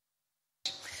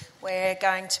We're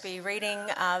going to be reading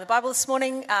the Bible this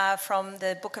morning from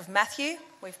the book of Matthew.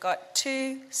 We've got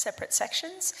two separate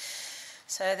sections.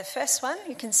 So the first one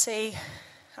you can see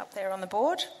up there on the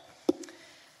board. All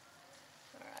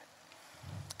right.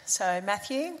 So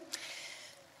Matthew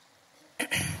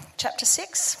chapter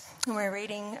 6, and we're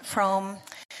reading from,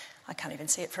 I can't even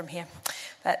see it from here,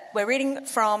 but we're reading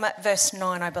from verse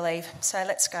 9, I believe. So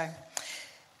let's go.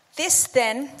 This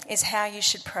then is how you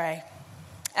should pray.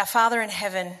 Our Father in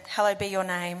heaven, hallowed be your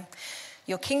name.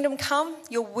 Your kingdom come,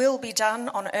 your will be done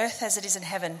on earth as it is in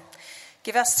heaven.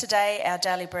 Give us today our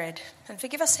daily bread, and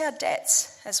forgive us our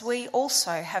debts, as we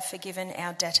also have forgiven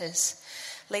our debtors.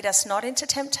 Lead us not into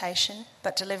temptation,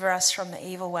 but deliver us from the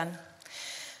evil one.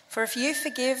 For if you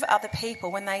forgive other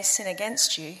people when they sin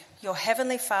against you, your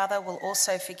heavenly Father will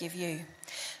also forgive you.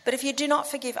 But if you do not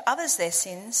forgive others their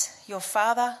sins, your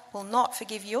Father will not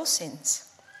forgive your sins.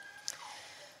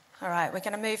 All right, we're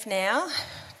going to move now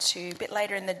to a bit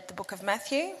later in the book of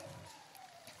Matthew,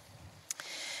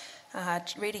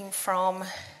 reading from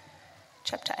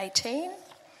chapter 18.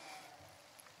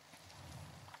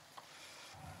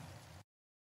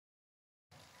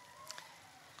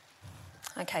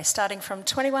 Okay, starting from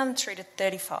 21 through to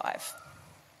 35.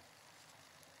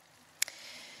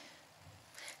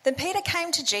 Then Peter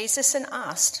came to Jesus and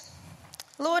asked,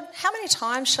 "Lord, how many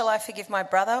times shall I forgive my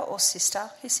brother or sister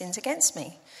who sins against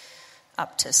me?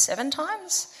 Up to 7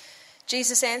 times?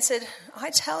 Jesus answered, "I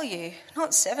tell you,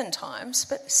 not 7 times,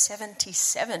 but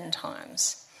 77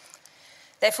 times.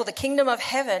 Therefore the kingdom of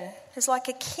heaven is like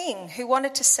a king who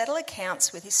wanted to settle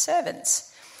accounts with his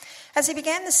servants. As he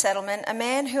began the settlement, a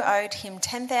man who owed him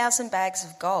 10,000 bags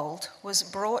of gold was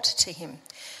brought to him.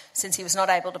 Since he was not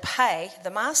able to pay,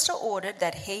 the master ordered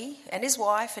that he and his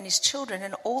wife and his children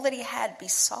and all that he had be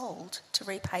sold to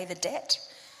repay the debt.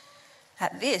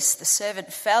 At this, the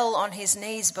servant fell on his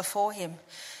knees before him.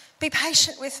 'Be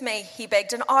patient with me,' he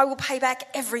begged, 'and I will pay back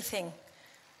everything.'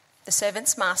 The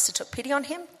servant's master took pity on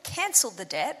him, cancelled the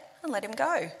debt, and let him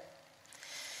go.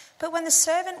 But when the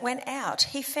servant went out,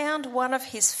 he found one of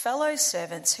his fellow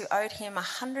servants who owed him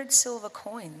 100 silver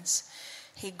coins.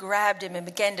 He grabbed him and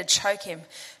began to choke him.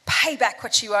 'Pay back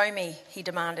what you owe me,' he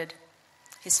demanded.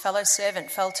 His fellow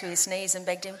servant fell to his knees and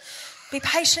begged him, 'Be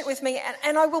patient with me,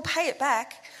 and I will pay it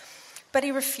back.' But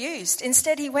he refused.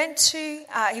 Instead, he went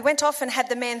off and had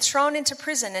the man thrown into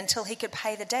prison until he could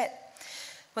pay the debt.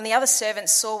 When the other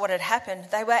servants saw what had happened,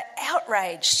 they were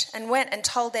outraged and went and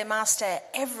told their master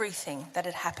everything that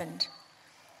had happened.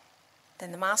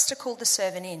 Then the master called the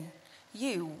servant in.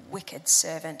 'You wicked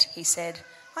servant,' he said,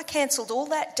 'I cancelled all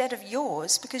that debt of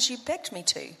yours because you begged me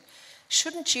to.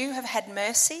 Shouldn't you have had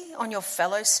mercy on your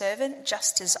fellow servant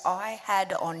just as I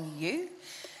had on you?'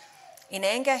 In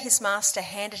anger, his master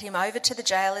handed him over to the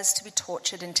jailers to be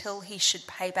tortured until he should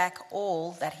pay back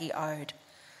all that he owed.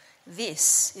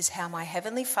 This is how my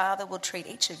heavenly Father will treat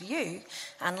each of you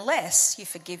unless you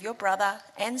forgive your brother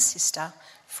and sister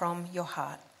from your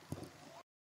heart."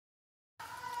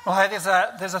 Well, hey,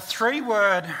 there's a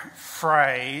 3-word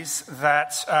phrase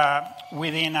that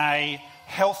within a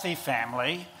healthy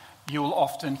family you'll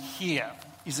often hear,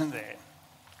 isn't there?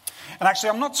 And actually,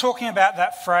 I'm not talking about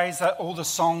that phrase that all the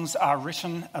songs are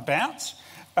written about.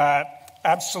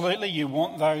 Absolutely, you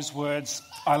want those words,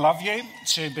 "I love you,"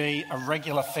 to be a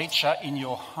regular feature in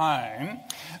your home.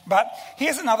 But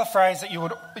here's another phrase that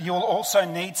you'll also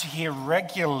need to hear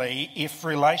regularly if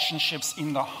relationships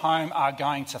in the home are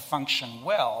going to function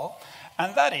well,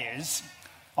 and that is,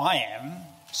 "I am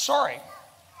sorry."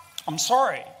 I'm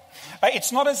sorry.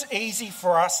 It's not as easy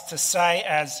for us to say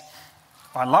as,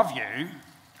 "I love you,"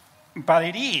 but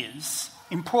it is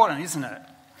important, isn't it?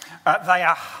 They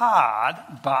are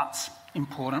hard but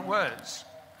important words.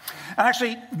 And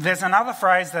actually, there's another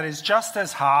phrase that is just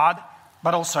as hard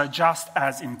but also just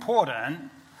as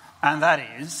important, and that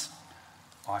is,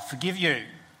 "I forgive you."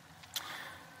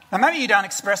 Now, maybe you don't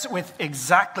express it with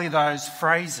exactly those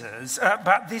phrases,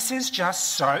 but this is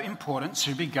just so important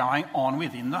to be going on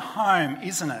within the home,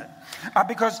 isn't it?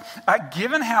 Because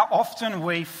given how often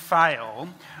we fail,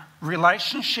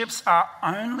 relationships are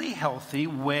only healthy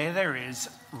where there is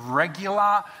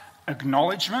regular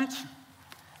acknowledgement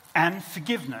and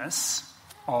forgiveness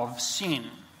of sin.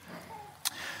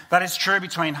 That is true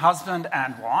between husband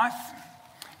and wife.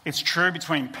 It's true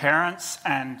between parents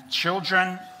and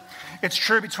children. It's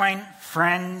true between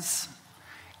friends.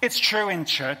 It's true in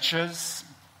churches.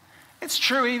 It's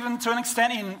true even to an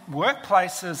extent in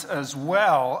workplaces as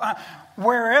well.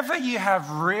 Wherever you have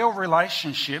real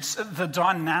relationships, the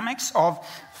dynamics of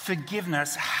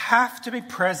forgiveness have to be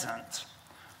present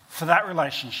for that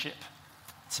relationship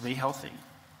to be healthy.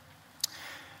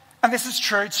 And this is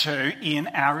true too in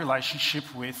our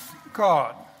relationship with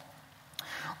God.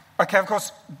 Okay, of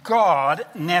course, God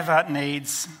never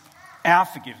needs our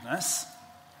forgiveness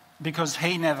because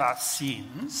he never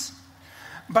sins.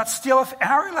 But still, if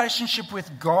our relationship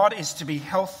with God is to be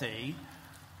healthy,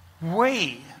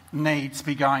 we need to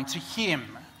be going to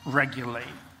him regularly,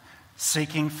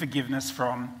 seeking forgiveness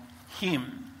from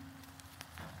him.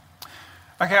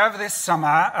 Okay, over this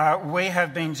summer, we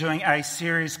have been doing a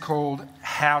series called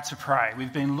How to Pray.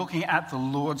 We've been looking at the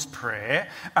Lord's Prayer,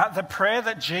 the prayer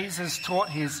that Jesus taught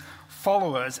his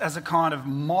followers as a kind of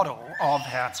model of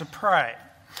how to pray.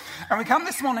 And we come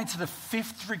this morning to the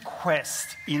fifth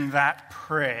request in that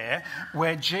prayer,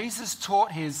 where Jesus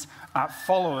taught his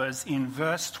followers in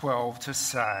verse 12 to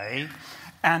say,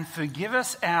 "And forgive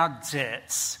us our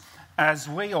debts as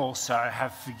we also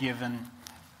have forgiven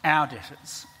our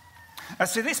debtors."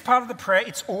 So this part of the prayer,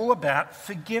 it's all about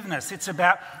forgiveness. It's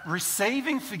about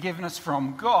receiving forgiveness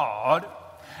from God,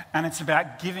 and it's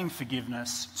about giving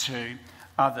forgiveness to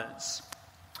others.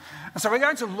 And so we're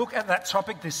going to look at that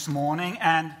topic this morning,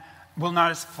 and we'll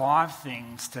notice 5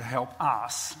 things to help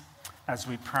us as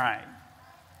we pray.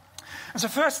 And so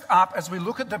first up, as we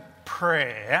look at the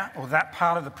prayer, or that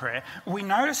part of the prayer, we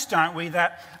notice, don't we,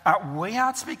 that we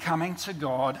are to be coming to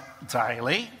God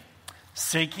daily,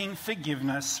 seeking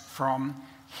forgiveness from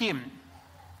him.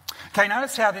 Okay,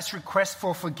 notice how this request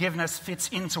for forgiveness fits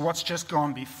into what's just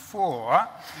gone before.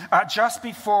 Just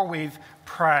before we've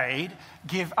prayed,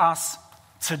 "Give us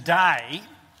today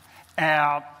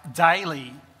our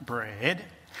daily bread."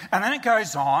 And then it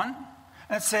goes on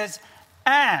and it says,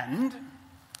 "And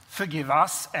forgive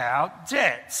us our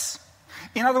debts."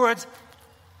 In other words,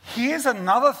 here's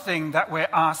another thing that we're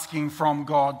asking from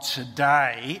God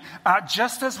today.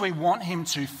 Just as we want him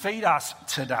to feed us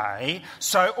today,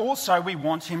 so also we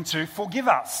want him to forgive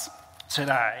us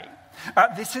today.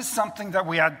 This is something that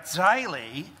we are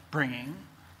daily bringing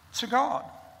to God.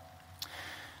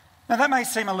 Now that may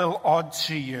seem a little odd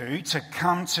to you, to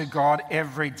come to God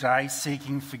every day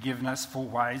seeking forgiveness for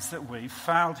ways that we've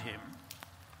failed him.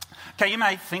 Okay, you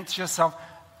may think to yourself,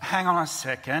 hang on a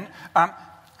second,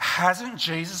 hasn't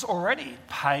Jesus already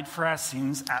paid for our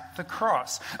sins at the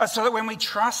cross? So that when we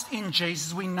trust in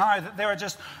Jesus, we know that there are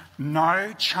just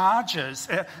no charges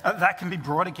that can be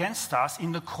brought against us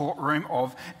in the courtroom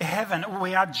of heaven.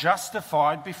 We are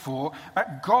justified before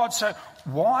God. So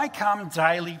why come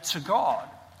daily to God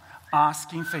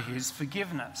asking for his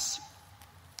forgiveness?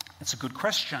 It's a good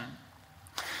question.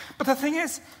 But the thing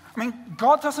is,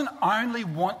 God doesn't only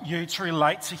want you to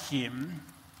relate to him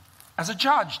as a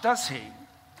judge, does he?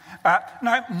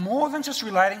 No, more than just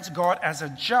relating to God as a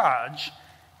judge,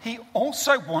 he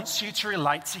also wants you to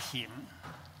relate to him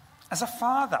as a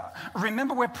father.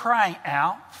 Remember, we're praying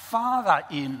our Father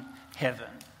in heaven.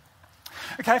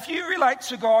 Okay, if you relate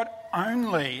to God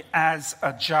only as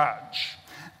a judge,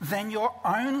 then your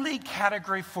only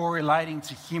category for relating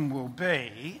to him will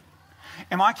be,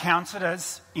 am I counted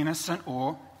as innocent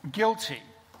or guilty?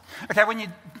 Okay, when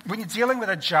you're dealing with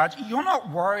a judge, you're not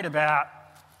worried about,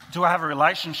 do I have a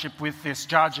relationship with this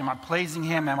judge? Am I pleasing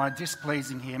him? Am I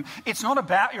displeasing him? It's not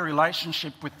about your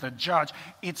relationship with the judge.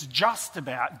 It's just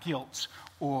about guilt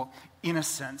or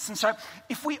innocence. And so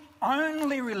if we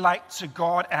only relate to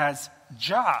God as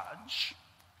judge,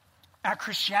 our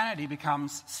Christianity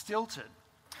becomes stilted.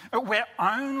 We're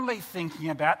only thinking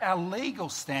about our legal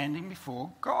standing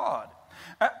before God.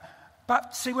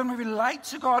 But see, when we relate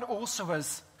to God also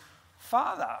as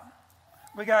Father,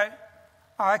 we go,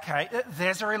 okay,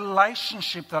 there's a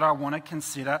relationship that I want to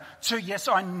consider too. Yes,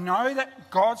 I know that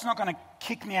God's not going to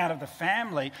kick me out of the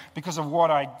family because of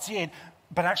what I did,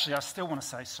 but actually I still want to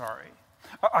say sorry.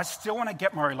 I still want to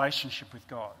get my relationship with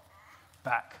God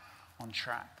back on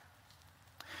track.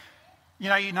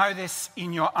 You know this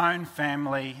in your own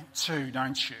family too,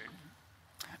 don't you?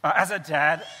 As a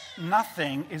dad,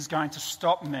 nothing is going to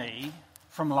stop me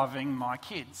from loving my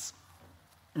kids.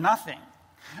 Nothing.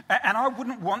 And I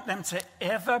wouldn't want them to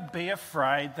ever be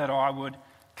afraid that I would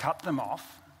cut them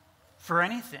off for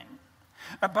anything.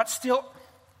 But still,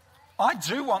 I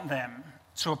do want them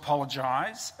to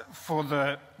apologise for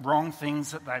the wrong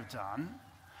things that they've done.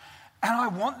 And I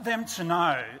want them to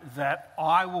know that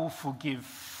I will forgive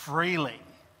freely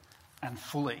and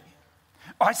fully.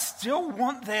 I still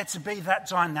want there to be that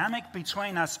dynamic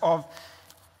between us of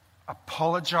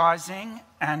apologising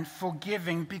and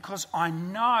forgiving, because I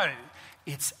know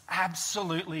it's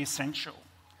absolutely essential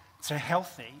to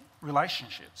healthy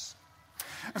relationships.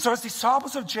 And so as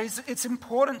disciples of Jesus, it's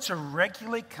important to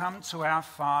regularly come to our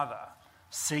Father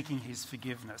seeking his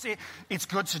forgiveness. It's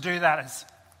good to do that as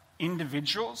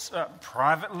individuals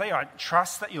privately. I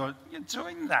trust that you're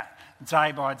doing that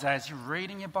day by day as you're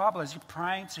reading your Bible, as you're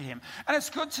praying to him. And it's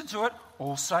good to do it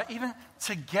also even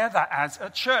together as a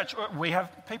church. We have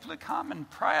people who come and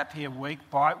pray up here week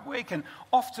by week, and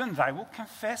often they will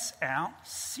confess our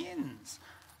sins.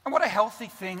 And what a healthy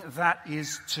thing that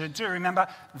is to do. Remember,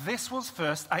 this was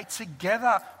first a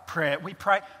together prayer. We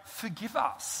pray, forgive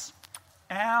us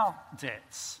our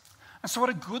debts. And so what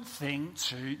a good thing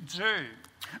to do.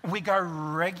 We go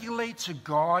regularly to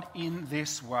God in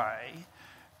this way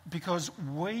because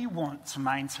we want to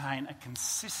maintain a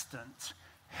consistent,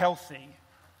 healthy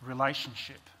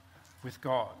relationship with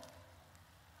God.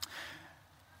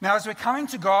 Now, as we're coming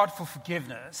to God for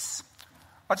forgiveness,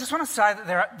 I just want to say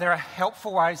that there are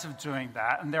helpful ways of doing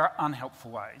that and there are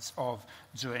unhelpful ways of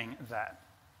doing that.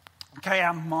 Okay,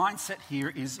 our mindset here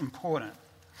is important.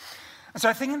 And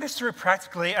so thinking this through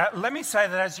practically, let me say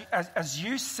that as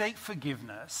you seek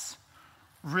forgiveness,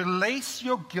 release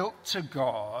your guilt to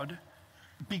God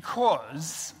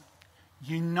because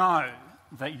you know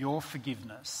that your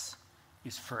forgiveness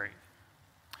is free.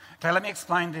 Okay, let me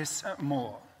explain this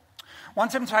more. One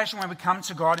temptation when we come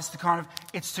to God is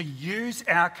it's to use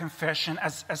our confession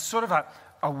as sort of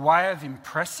a way of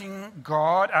impressing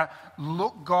God.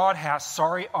 Look, God, how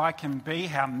sorry I can be,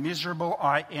 how miserable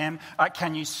I am.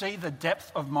 Can you see the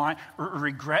depth of my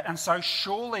regret? And so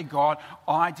surely, God,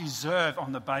 I deserve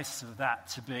on the basis of that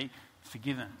to be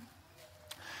forgiven.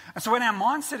 And so when our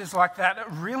mindset is like that,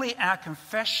 really our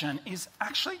confession is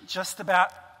actually just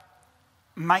about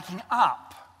making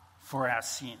up for our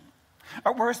sin.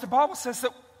 Whereas the Bible says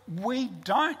that we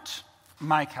don't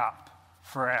make up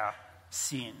for our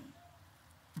sin,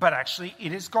 but actually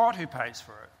it is God who pays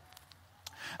for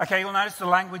it. Okay, you'll notice the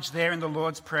language there in the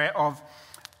Lord's Prayer of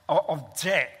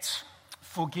debt.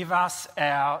 Forgive us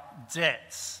our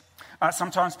debts.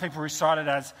 Sometimes people recite it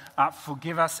as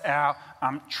forgive us our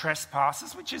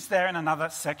trespasses, which is there in another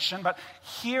section. But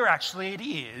here actually it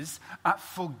is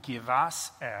forgive us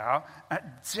our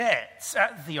debts.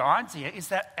 The idea is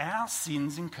that our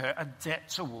sins incur a debt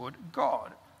toward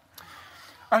God.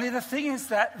 Only the thing is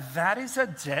that is a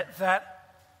debt that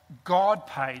God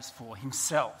pays for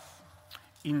himself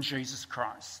in Jesus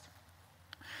Christ.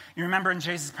 You remember in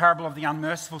Jesus' parable of the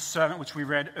unmerciful servant, which we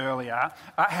read earlier,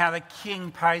 how the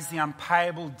king pays the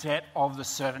unpayable debt of the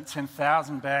servant,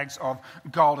 10,000 bags of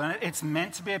gold. And it's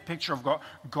meant to be a picture of what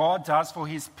God does for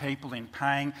his people in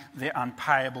paying their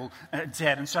unpayable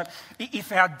debt. And so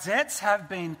if our debts have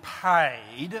been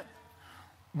paid,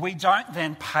 we don't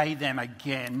then pay them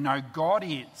again. No, God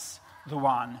is the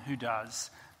one who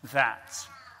does that.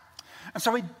 And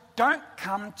so we don't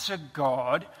come to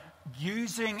God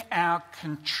using our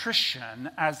contrition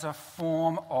as a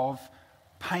form of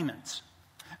payment.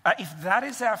 If that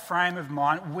is our frame of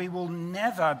mind, we will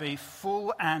never be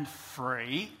full and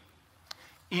free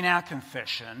in our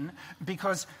confession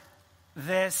because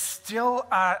there's still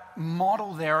a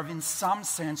model there of, in some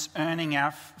sense, earning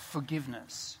our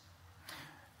forgiveness.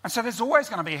 And so there's always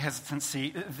going to be a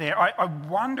hesitancy there. I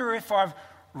wonder if I've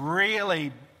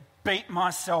really beat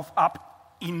myself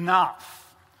up enough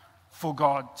for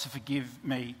God to forgive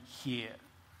me here.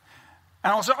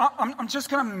 And also, I'm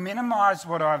just going to minimize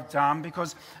what I've done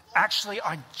because actually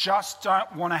I just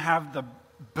don't want to have the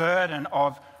burden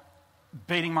of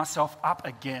beating myself up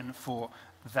again for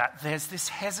that. There's this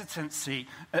hesitancy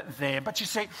there. But you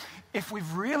see, if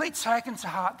we've really taken to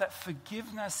heart that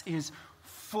forgiveness is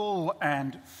full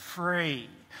and free,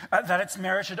 that it's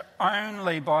merited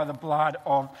only by the blood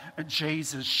of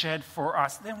Jesus shed for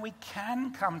us, then we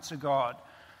can come to God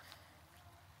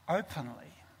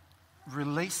openly,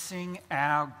 releasing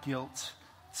our guilt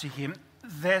to him.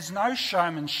 There's no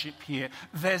showmanship here.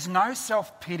 There's no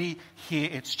self-pity here.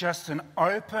 It's just an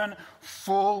open,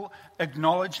 full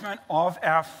acknowledgement of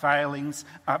our failings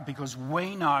because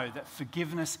we know that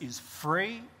forgiveness is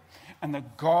free and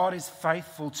that God is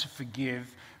faithful to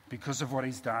forgive because of what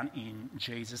he's done in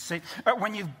Jesus. See,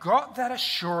 when you've got that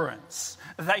assurance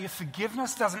that your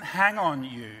forgiveness doesn't hang on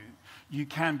you, you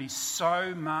can be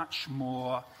so much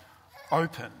more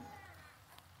open.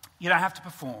 You don't have to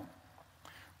perform.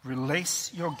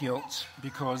 Release your guilt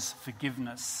because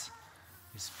forgiveness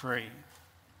is free.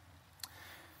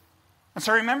 And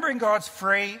so remembering God's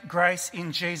free grace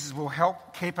in Jesus will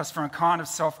help keep us from a kind of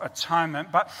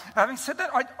self-atonement. But having said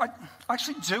that, I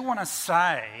actually do want to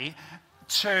say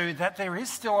too that there is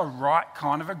still a right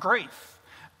kind of a grief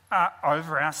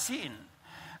over our sin.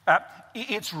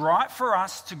 It's right for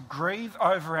us to grieve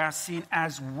over our sin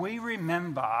as we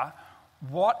remember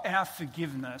what our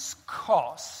forgiveness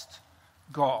cost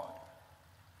God.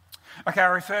 Okay, I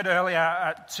referred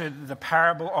earlier to the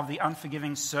parable of the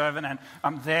unforgiving servant,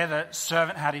 and there the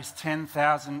servant had his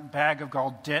 10,000 bag of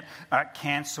gold debt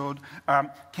cancelled.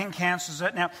 King cancels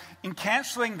it. Now, in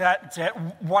cancelling that debt,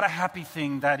 what a happy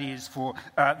thing that is for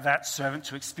that servant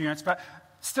to experience. But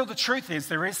still, the truth is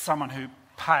there is someone who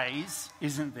pays,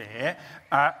 isn't there?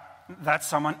 That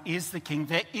someone is the king.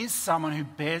 There is someone who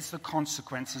bears the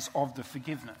consequences of the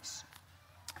forgiveness.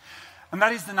 And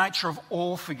that is the nature of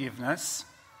all forgiveness.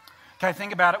 Okay,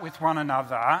 think about it with one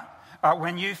another.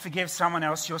 When you forgive someone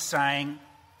else, you're saying,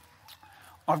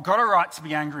 I've got a right to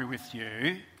be angry with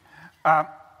you,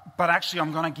 but actually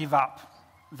I'm going to give up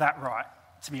that right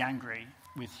to be angry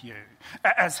with you.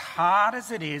 As hard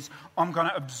as it is, I'm going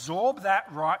to absorb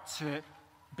that right to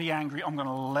be angry. I'm going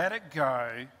to let it go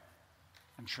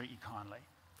and treat you kindly.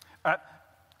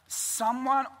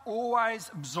 Someone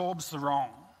always absorbs the wrong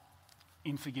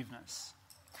in forgiveness.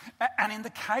 And in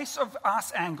the case of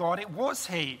us and God, it was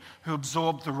he who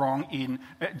absorbed the wrong in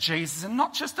Jesus, and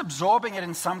not just absorbing it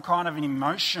in some kind of an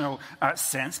emotional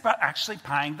sense, but actually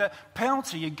paying the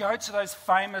penalty. You go to those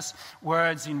famous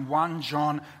words in 1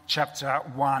 John chapter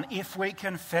 1, if we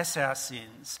confess our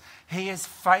sins, he is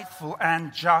faithful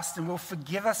and just and will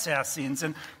forgive us our sins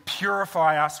and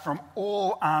purify us from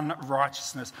all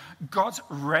unrighteousness. God's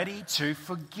ready to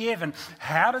forgive. And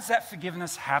how does that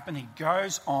forgiveness happen? He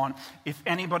goes on, if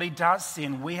anybody does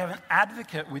sin, we have an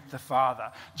advocate with the Father,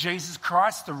 Jesus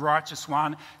Christ, the righteous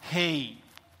one. He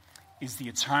is the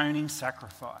atoning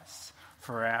sacrifice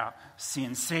for our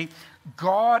sins. See,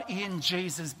 God in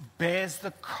Jesus bears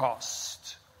the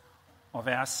cost of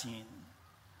our sin.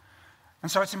 And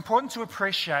so it's important to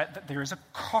appreciate that there is a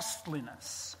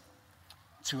costliness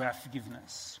to our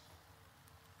forgiveness.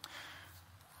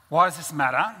 Why does this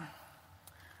matter?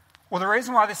 Well, the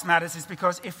reason why this matters is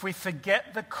because if we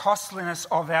forget the costliness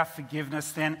of our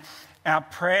forgiveness, then our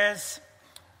prayers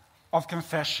of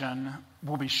confession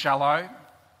will be shallow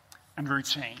and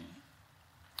routine.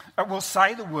 We'll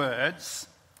say the words,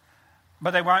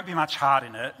 but there won't be much heart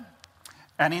in it.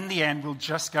 And in the end, we'll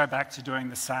just go back to doing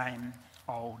the same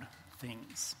old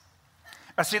things.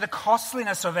 See, the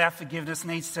costliness of our forgiveness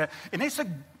needs to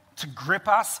grip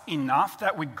us enough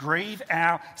that we grieve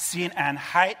our sin and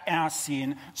hate our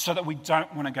sin so that we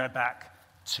don't want to go back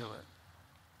to it.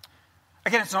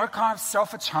 Again, it's not a kind of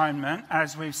self-atonement,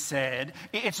 as we've said.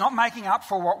 It's not making up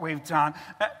for what we've done.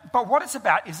 But what it's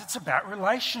about is it's about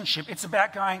relationship. It's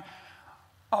about going,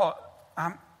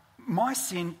 my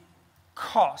sin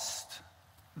cost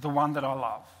the one that I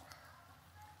love.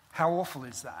 How awful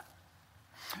is that?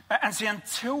 And see,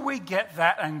 until we get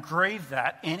that and grieve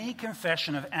that, any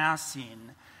confession of our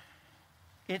sin,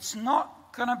 it's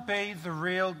not going to be the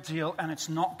real deal and it's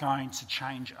not going to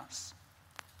change us.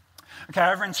 Okay,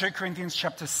 over in 2 Corinthians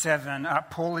chapter 7,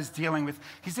 Paul is dealing with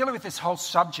this whole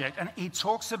subject, and he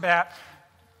talks about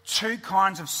two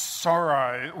kinds of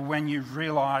sorrow when you've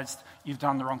realised you've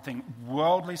done the wrong thing.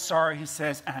 Worldly sorrow, he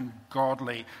says, and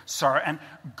godly sorrow. And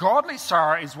godly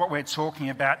sorrow is what we're talking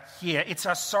about here. It's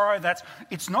a sorrow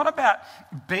it's not about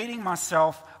beating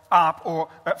myself up or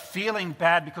feeling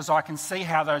bad because I can see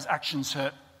how those actions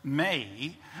hurt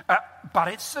me, but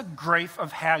it's the grief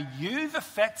of how you've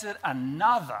affected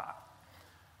another,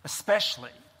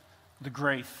 especially the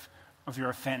grief of your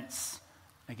offence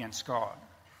against God.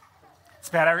 It's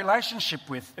about our relationship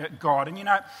with God. And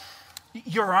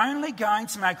you're only going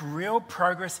to make real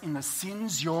progress in the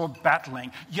sins you're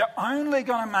battling. You're only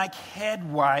going to make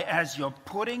headway as you're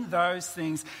putting those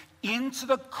things into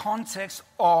the context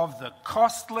of the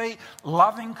costly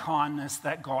loving kindness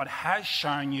that God has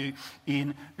shown you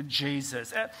in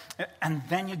Jesus. And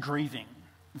then you're grieving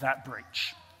that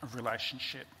breach of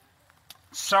relationship.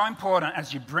 So important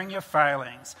as you bring your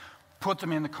failings, put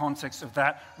them in the context of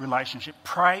that relationship.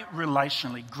 Pray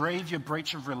relationally. Grieve your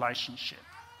breach of relationship.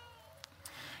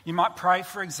 You might pray,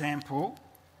 for example,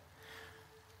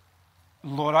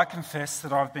 Lord, I confess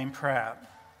that I've been proud.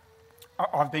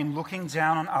 I've been looking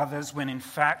down on others when in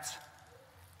fact,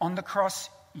 on the cross,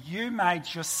 you made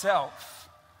yourself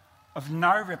of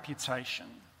no reputation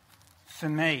for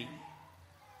me.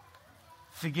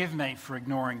 Forgive me for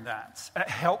ignoring that.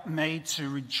 Help me to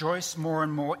rejoice more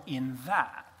and more in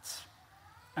that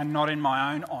and not in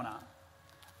my own honour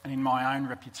and in my own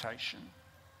reputation.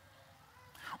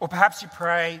 Or perhaps you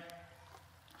pray,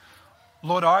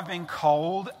 Lord, I've been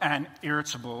cold and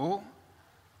irritable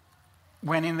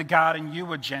when in the garden you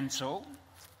were gentle,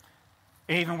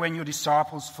 even when your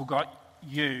disciples forgot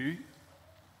you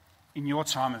in your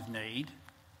time of need.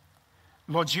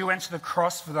 Lord, you went to the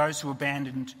cross for those who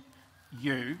abandoned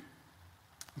you,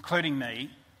 including me,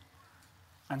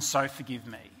 and so forgive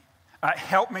me.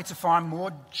 Help me to find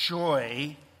more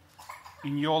joy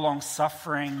in your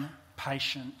long-suffering,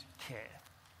 patient care.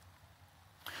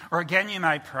 Or again, you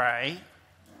may pray,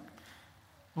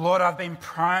 Lord, I've been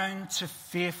prone to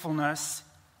fearfulness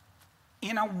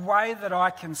in a way that I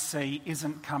can see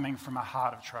isn't coming from a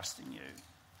heart of trust in you.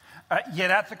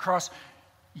 Yet at the cross,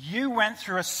 you went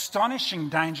through astonishing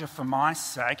danger for my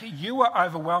sake. You were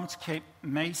overwhelmed to keep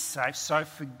me safe. So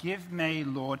forgive me,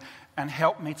 Lord, and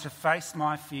help me to face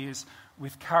my fears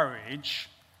with courage,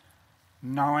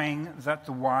 knowing that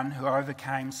the one who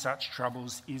overcame such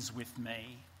troubles is with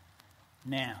me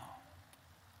now.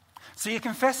 So you're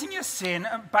confessing your sin,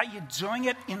 but you're doing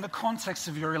it in the context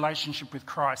of your relationship with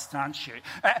Christ, aren't you?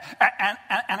 And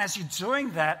as you're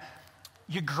doing that,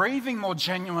 you're grieving more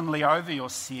genuinely over your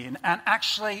sin, and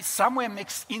actually somewhere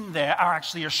mixed in there are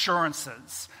actually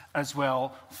assurances as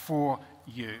well for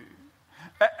you.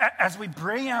 As we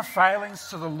bring our failings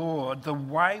to the Lord, the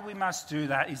way we must do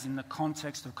that is in the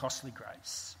context of costly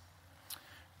grace.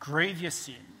 Grieve your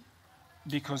sin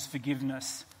because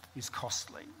forgiveness is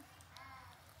costly.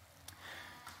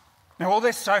 Now, all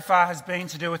this so far has been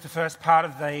to do with the first part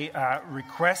of the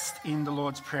request in the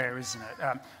Lord's Prayer, isn't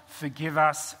it? Forgive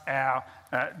us our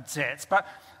debts. But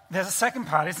there's a second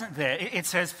part, isn't there? It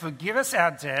says, forgive us our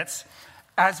debts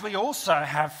as we also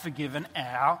have forgiven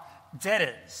our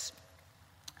debtors.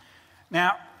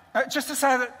 Now, just to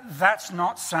say that that's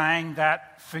not saying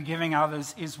that forgiving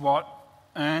others is what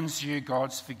earns you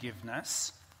God's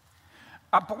forgiveness.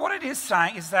 But what it is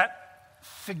saying is that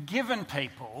forgiven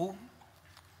people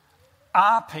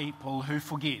are people who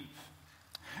forgive.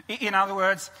 In other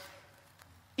words,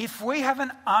 if we have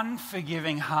an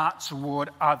unforgiving heart toward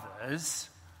others,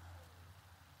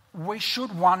 we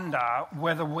should wonder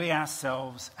whether we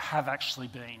ourselves have actually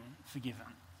been forgiven.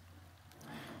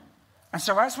 And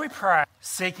so as we pray,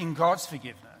 seeking God's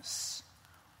forgiveness,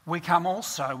 we come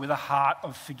also with a heart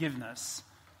of forgiveness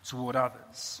toward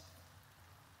others.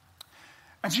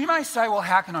 And you may say, well,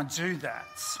 how can I do that?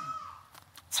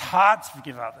 It's hard to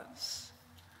forgive others.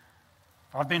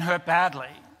 I've been hurt badly.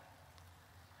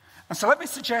 And so let me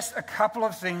suggest a couple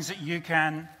of things that you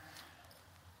can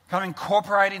kind of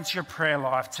incorporate into your prayer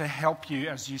life to help you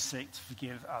as you seek to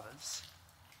forgive others.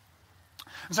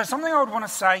 And so something I would want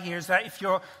to say here is that if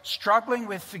you're struggling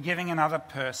with forgiving another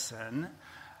person,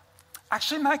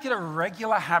 actually make it a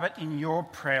regular habit in your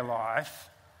prayer life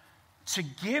to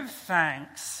give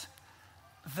thanks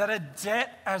that a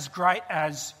debt as great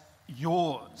as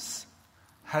yours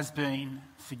has been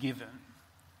forgiven.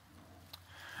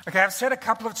 Okay, I've said a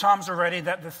couple of times already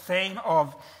that the theme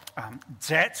of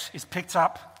debt is picked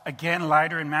up again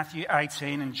later in Matthew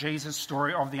 18 in Jesus'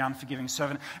 story of the unforgiving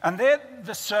servant. And there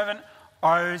the servant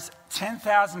owes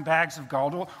 10,000 bags of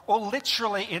gold, or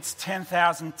literally it's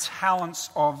 10,000 talents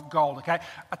of gold. Okay,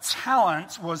 a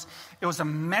talent was a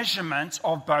measurement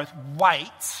of both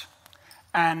weight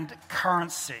and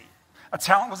currency. A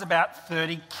talent was about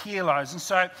 30 kilos. And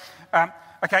so,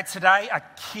 today a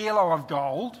kilo of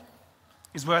gold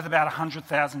is worth about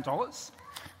 $100,000.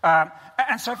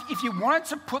 And so if you wanted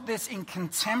to put this in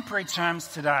contemporary terms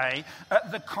today,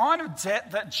 the kind of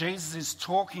debt that Jesus is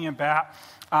talking about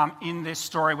in this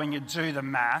story when you do the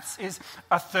maths is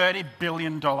a $30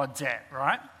 billion debt,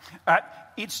 right?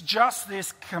 It's just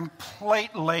this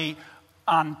completely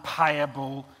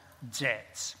unpayable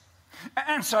debt.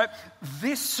 And so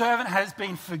this servant has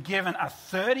been forgiven a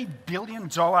 $30 billion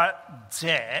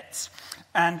debt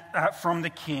and from the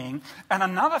king, and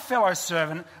another fellow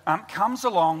servant comes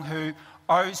along who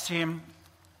owes him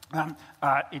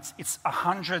it's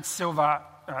 100 silver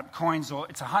coins, or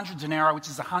it's 100 denarii, which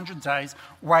is 100 days'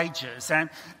 wages. And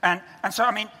so,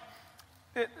 I mean,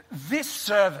 this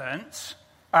servant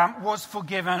was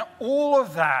forgiven all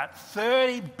of that,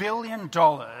 $30 billion,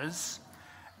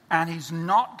 and he's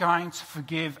not going to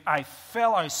forgive a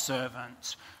fellow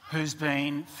servant who's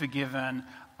been forgiven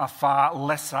a far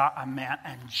lesser amount.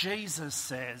 And Jesus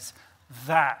says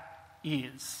that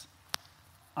is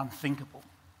unthinkable.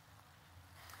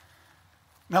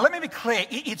 Now, let me be clear.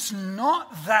 It's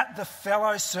not that the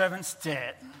fellow servant's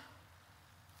debt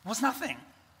was nothing.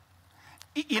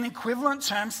 In equivalent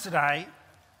terms today,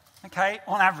 okay,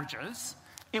 on averages,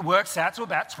 it works out to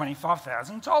about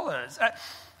 $25,000.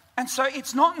 And so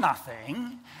it's not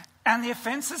nothing, and the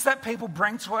offences that people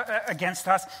bring against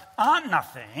us aren't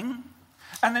nothing,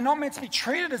 and they're not meant to be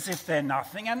treated as if they're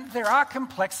nothing, and there are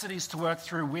complexities to work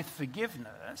through with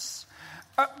forgiveness.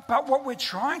 But what we're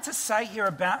trying to say here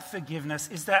about forgiveness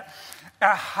is that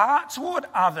our heart toward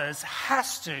others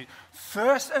has to,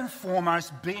 first and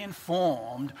foremost, be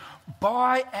informed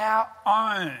by our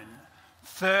own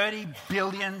 $30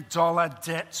 billion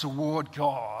debt toward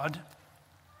God,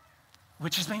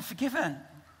 which has been forgiven.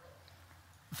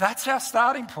 That's our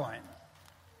starting point.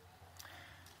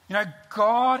 You know,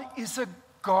 God is a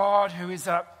God who is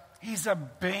he's a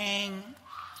being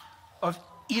of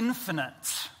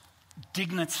infinite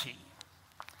dignity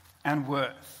and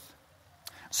worth.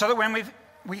 So that when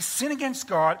we sin against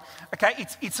God, okay,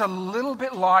 it's a little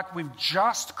bit like we've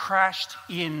just crashed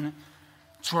in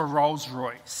to a Rolls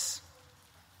Royce.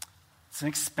 It's an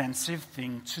expensive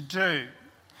thing to do.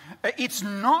 It's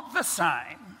not the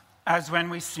same as when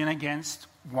we sin against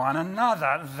one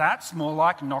another. That's more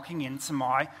like knocking into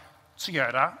my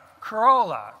Toyota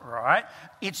Corolla, right?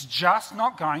 It's just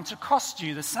not going to cost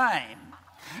you the same.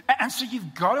 And so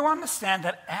you've got to understand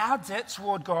that our debt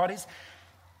toward God is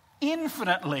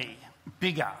infinitely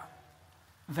bigger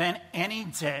than any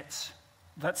debt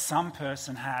that some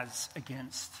person has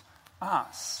against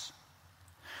us.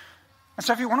 And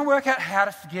so if you want to work out how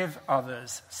to forgive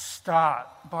others, start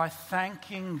by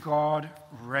thanking God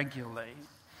regularly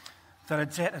that a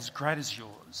debt as great as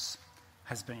yours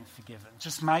has been forgiven.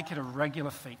 Just make it a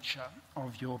regular feature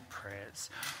of your prayers.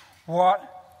 What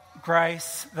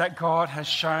grace that God has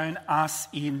shown us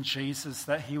in Jesus,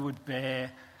 that he would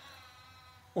bear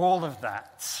all of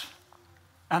that,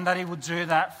 and that he would do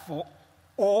that for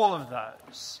all of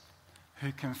those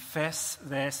who confess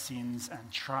their sins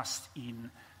and trust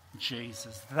in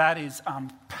Jesus. That is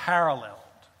unparalleled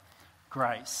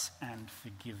grace and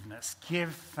forgiveness.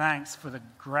 Give thanks for the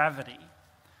gravity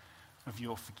of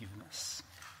your forgiveness.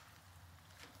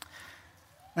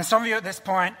 Now, some of you at this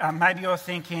point, maybe you're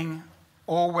thinking,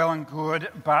 all well and good,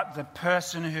 but the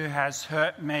person who has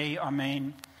hurt me, I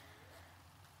mean,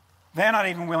 they're not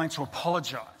even willing to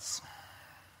apologise.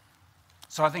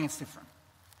 So I think it's different.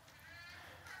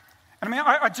 And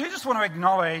I do just want to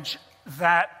acknowledge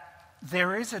that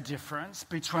there is a difference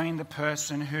between the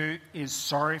person who is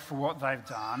sorry for what they've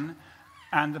done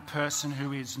and the person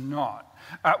who is not.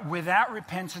 Without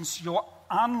repentance, you're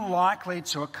unlikely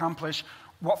to accomplish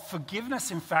what forgiveness,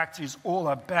 in fact, is all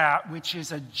about, which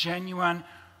is a genuine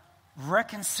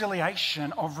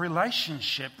reconciliation of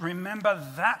relationship. Remember,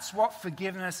 that's what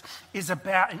forgiveness is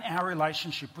about in our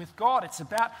relationship with God. It's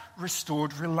about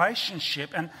restored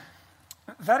relationship. And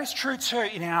that is true too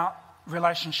in our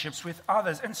relationships with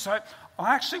others. And so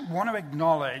I actually want to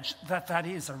acknowledge that that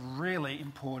is a really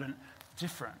important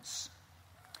difference.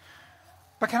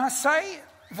 But can I say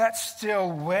that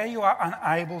still, where you are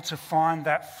unable to find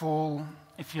that full,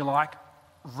 if you like,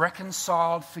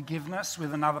 reconciled forgiveness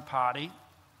with another party,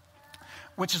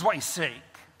 which is what you seek,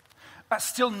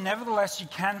 still, nevertheless, you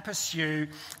can pursue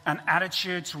an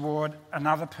attitude toward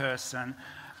another person,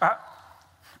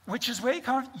 which is where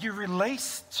you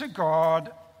release to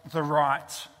God the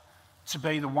right to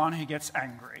be the one who gets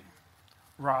angry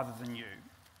rather than you.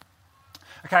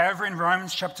 Okay, over in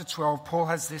Romans chapter 12, Paul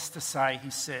has this to say. He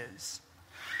says,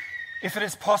 "If it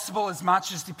is possible, as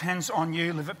much as depends on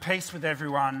you, live at peace with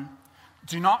everyone.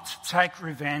 Do not take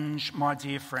revenge, my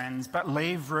dear friends, but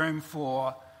leave room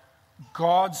for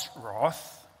God's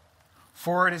wrath.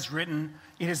 For it is written,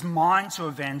 'It is mine to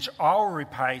avenge, I will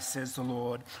repay,' says the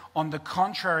Lord. On the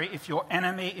contrary, if your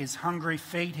enemy is hungry,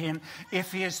 feed him.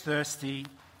 If he is thirsty,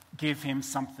 give him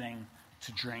something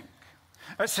to drink."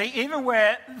 See, even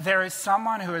where there is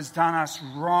someone who has done us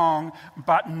wrong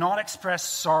but not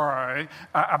expressed sorrow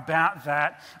about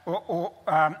that,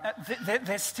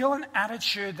 there's still an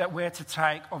attitude that we're to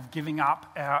take of giving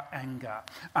up our anger,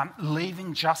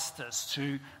 leaving justice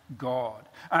to God.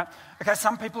 Okay,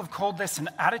 some people have called this an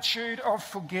attitude of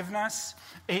forgiveness,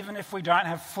 even if we don't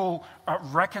have full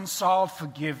reconciled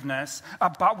forgiveness,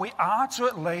 but we are to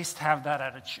at least have that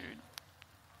attitude.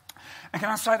 And can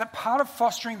I say that part of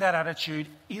fostering that attitude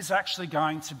is actually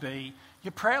going to be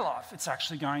your prayer life. It's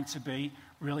actually going to be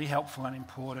really helpful and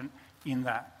important in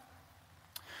that.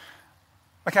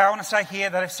 Okay, I want to say here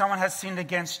that if someone has sinned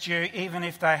against you, even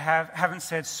if they haven't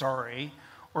said sorry,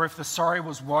 or if the sorry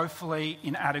was woefully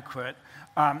inadequate,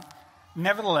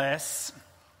 nevertheless,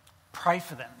 pray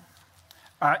for them.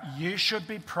 You should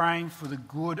be praying for the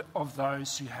good of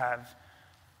those who have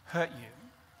hurt you.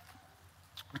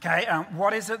 Okay,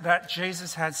 what is it that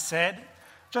Jesus has said?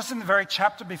 Just in the very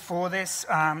chapter before this,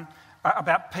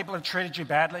 about people who have treated you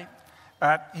badly.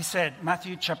 He said,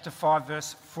 Matthew chapter 5,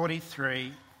 verse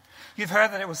 43, "You've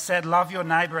heard that it was said, 'Love your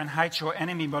neighbour and hate your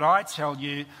enemy,' but I tell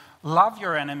you, love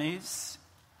your enemies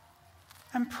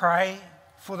and pray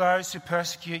for those who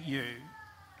persecute you,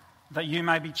 that you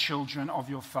may be children of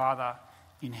your Father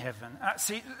in heaven."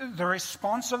 See, the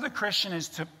response of the Christian is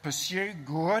to pursue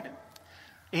good,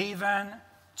 even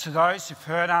to those who've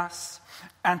hurt us,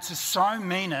 and to so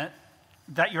mean it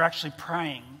that you're actually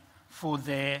praying for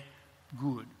their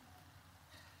good.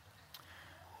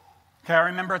 Okay, I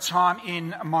remember a time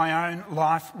in my own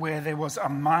life where there was a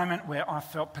moment where I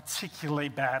felt particularly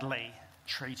badly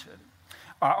treated.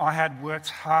 I had worked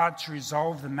hard to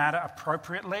resolve the matter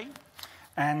appropriately,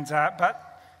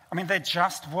 but there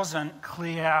just wasn't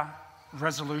clear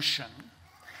resolution.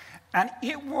 And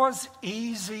it was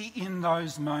easy in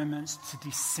those moments to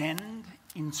descend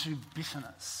into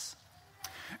bitterness.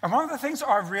 And one of the things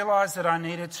I realised that I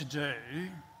needed to do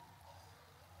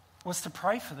was to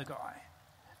pray for the guy.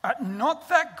 Not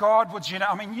that God would,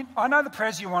 I know the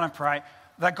prayers you want to pray,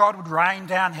 that God would rain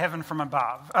down heaven from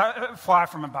above, fire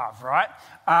from above, right?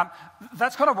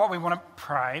 That's kind of what we want to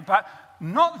pray, but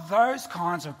not those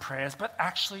kinds of prayers, but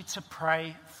actually to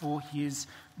pray for his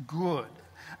good.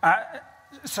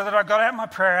 So that I got out my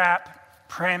prayer app,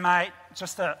 PrayerMate,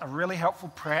 just a really helpful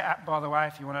prayer app, by the way,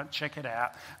 if you want to check it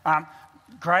out.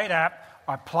 Great app.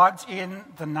 I plugged in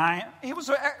the name. It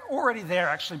was already there,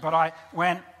 actually, but I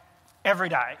went every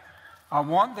day. I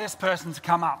want this person to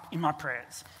come up in my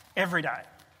prayers every day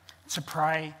to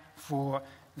pray for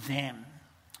them.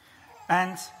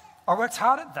 And I worked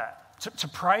hard at that, to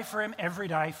pray for him every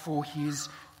day for his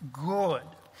good.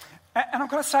 And I've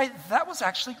got to say, that was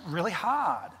actually really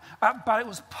hard. But it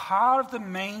was part of the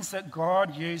means that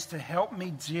God used to help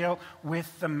me deal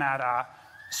with the matter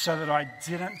so that I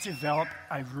didn't develop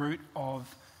a root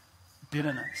of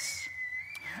bitterness.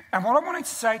 And what I'm wanting to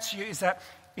say to you is that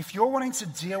if you're wanting to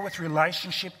deal with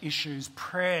relationship issues,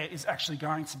 prayer is actually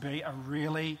going to be a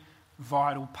really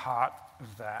vital part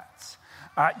of that.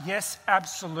 Yes,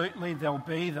 absolutely, there'll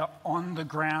be the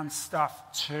on-the-ground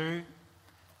stuff too.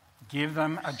 Give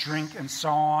them a drink and so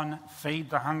on. Feed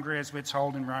the hungry, as we're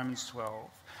told in Romans 12.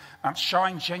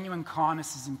 Showing genuine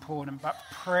kindness is important, but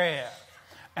prayer,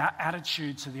 our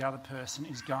attitude to the other person,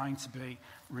 is going to be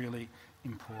really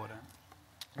important.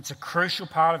 It's a crucial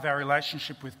part of our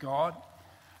relationship with God,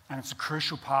 and it's a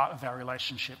crucial part of our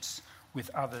relationships with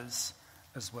others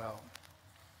as well.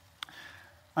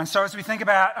 And so as we think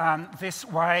about this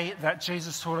way that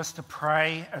Jesus taught us to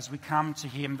pray as we come to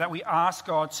him, that we ask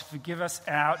God to forgive us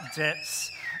our debts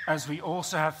as we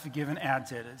also have forgiven our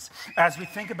debtors. As we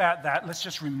think about that, let's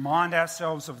just remind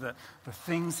ourselves of the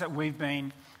things that we've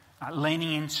been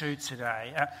leaning into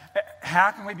today.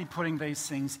 How can we be putting these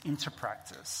things into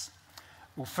practice?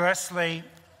 Well, firstly,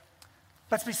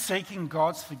 let's be seeking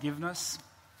God's forgiveness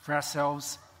for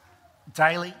ourselves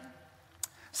daily.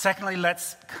 Secondly,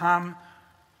 let's come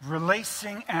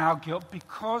releasing our guilt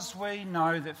because we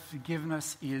know that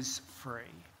forgiveness is free.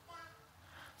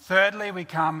 Thirdly, we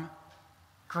come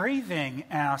grieving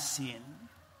our sin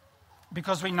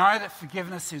because we know that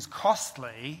forgiveness is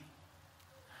costly.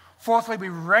 Fourthly, we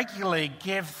regularly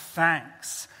give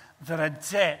thanks that a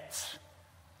debt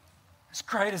as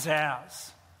great as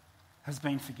ours has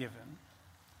been forgiven.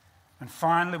 And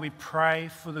finally, we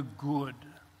pray for the good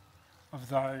of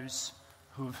those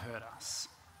who have hurt us.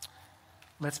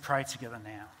 Let's pray together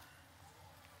now.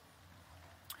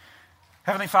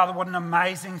 Heavenly Father, what an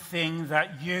amazing thing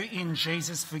that you in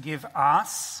Jesus forgive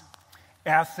us,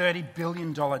 our $30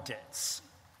 billion debts.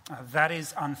 That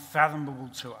is unfathomable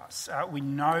to us. We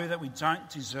know that we don't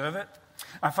deserve it.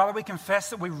 Father, we confess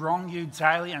that we wrong you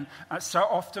daily, and so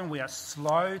often we are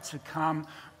slow to come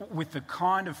with the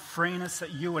kind of freeness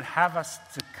that you would have us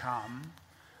to come.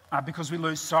 Because we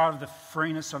lose sight of the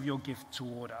freeness of your gift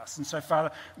toward us. And so,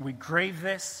 Father, we grieve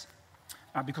this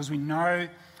because we know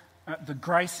the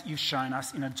grace you've shown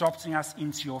us in adopting us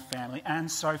into your family. And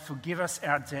so forgive us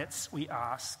our debts, we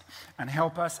ask, and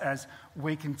help us as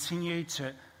we continue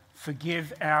to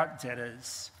forgive our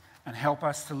debtors and help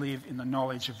us to live in the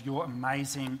knowledge of your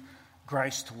amazing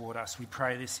grace toward us. We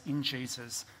pray this in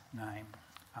Jesus' name.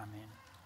 Amen.